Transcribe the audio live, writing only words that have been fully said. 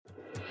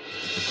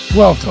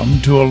Welcome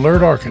to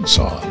Alert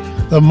Arkansas,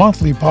 the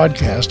monthly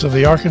podcast of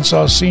the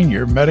Arkansas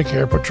Senior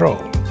Medicare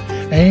Patrol,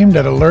 aimed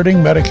at alerting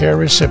Medicare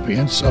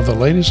recipients of the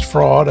latest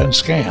fraud and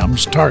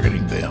scams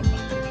targeting them.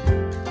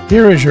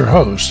 Here is your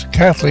host,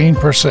 Kathleen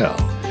Purcell,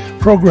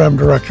 Program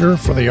Director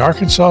for the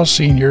Arkansas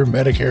Senior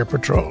Medicare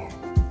Patrol.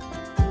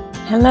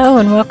 Hello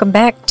and welcome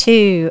back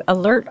to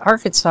Alert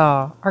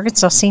Arkansas,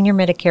 Arkansas Senior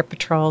Medicare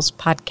Patrol's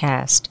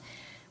podcast.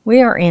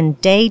 We are in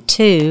day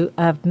 2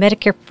 of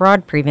Medicare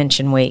Fraud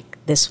Prevention Week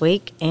this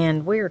week,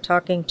 and we are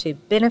talking to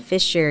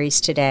beneficiaries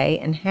today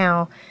and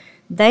how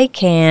they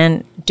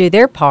can do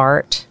their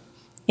part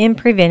in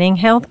preventing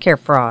healthcare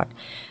fraud.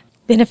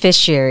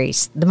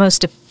 Beneficiaries, the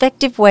most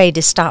effective way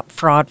to stop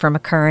fraud from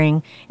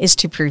occurring is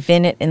to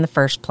prevent it in the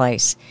first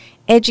place.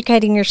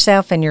 Educating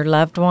yourself and your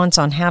loved ones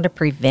on how to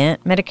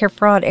prevent Medicare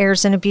fraud,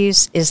 errors, and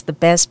abuse is the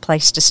best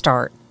place to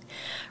start.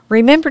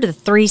 Remember the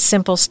 3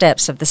 simple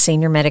steps of the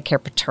Senior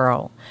Medicare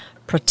Patrol.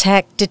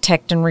 Protect,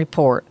 detect, and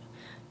report.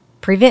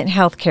 Prevent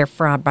healthcare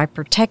fraud by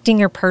protecting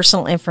your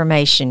personal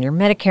information, your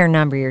Medicare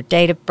number, your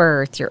date of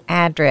birth, your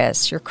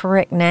address, your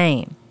correct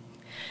name.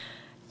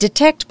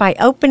 Detect by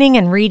opening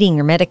and reading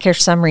your Medicare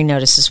summary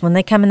notices when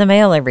they come in the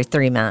mail every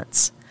 3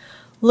 months.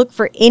 Look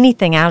for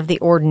anything out of the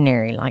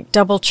ordinary, like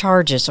double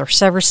charges or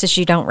services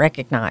you don't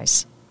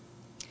recognize.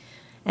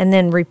 And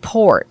then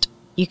report.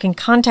 You can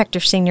contact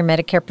your Senior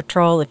Medicare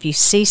Patrol if you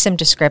see some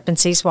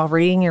discrepancies while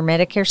reading your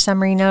Medicare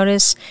summary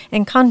notice,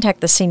 and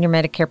contact the Senior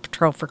Medicare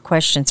Patrol for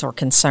questions or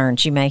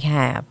concerns you may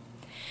have.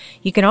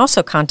 You can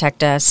also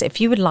contact us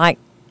if you would like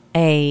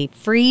a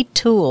free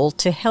tool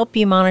to help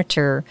you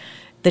monitor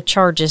the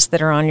charges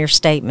that are on your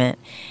statement.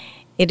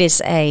 It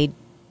is a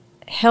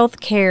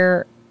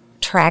healthcare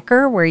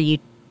tracker where you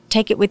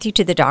take it with you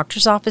to the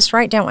doctor's office,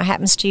 write down what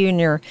happens to you in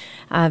your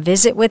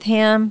visit with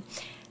him,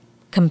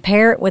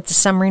 compare it with the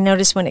summary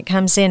notice when it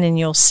comes in, and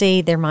you'll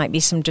see there might be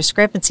some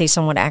discrepancies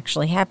on what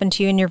actually happened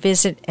to you in your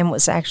visit and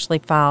what's actually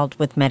filed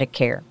with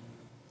Medicare.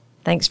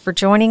 Thanks for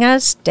joining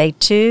us, Day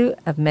 2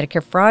 of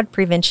Medicare Fraud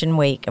Prevention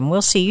Week, and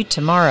we'll see you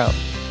tomorrow.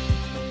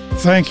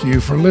 Thank you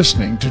for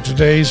listening to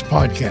today's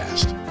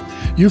podcast.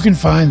 You can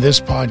find this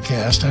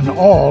podcast and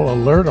all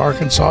Alert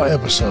Arkansas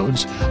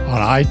episodes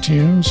on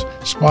iTunes,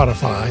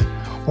 Spotify,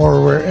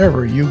 or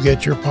wherever you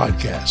get your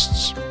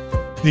podcasts.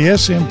 The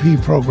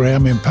SMP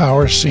program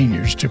empowers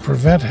seniors to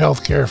prevent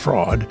healthcare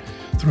fraud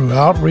through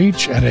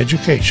outreach and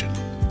education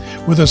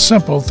with a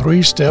simple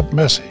 3-step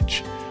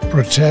message: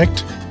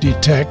 protect,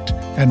 detect,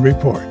 and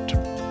report.